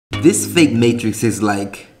This fake matrix is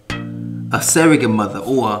like a surrogate mother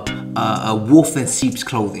or a wolf in sheep's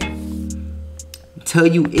clothing. Tell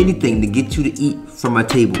you anything to get you to eat from our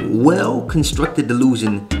table. Well-constructed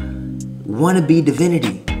delusion, wannabe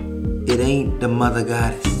divinity. It ain't the mother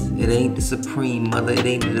goddess. It ain't the supreme mother. It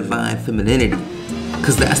ain't the divine femininity.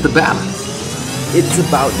 Cause that's the balance. It's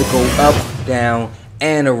about to go up, down,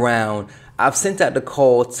 and around. I've sent out the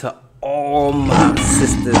call to all my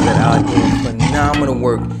sisters that are doing phenomenal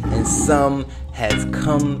work, and some has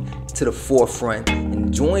come to the forefront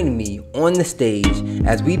and joined me on the stage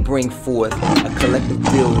as we bring forth a collective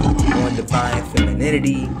build on divine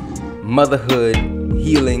femininity, motherhood,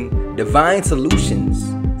 healing, divine solutions,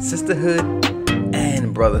 sisterhood,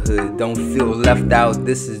 and brotherhood. Don't feel left out.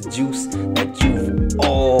 This is juice that you've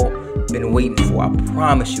all been waiting for. I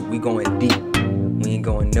promise you, we going deep. We ain't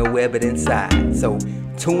going nowhere but inside. So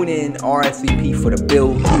tune in, RSVP for the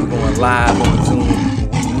build. We're going live on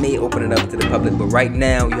Zoom. We may open it up to the public, but right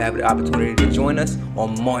now you have the opportunity to join us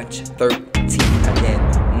on March 13th.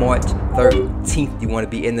 Again, March 13th. You want to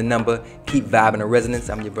be in the number. Keep vibing the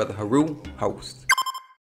resonance. I'm your brother Haru, host.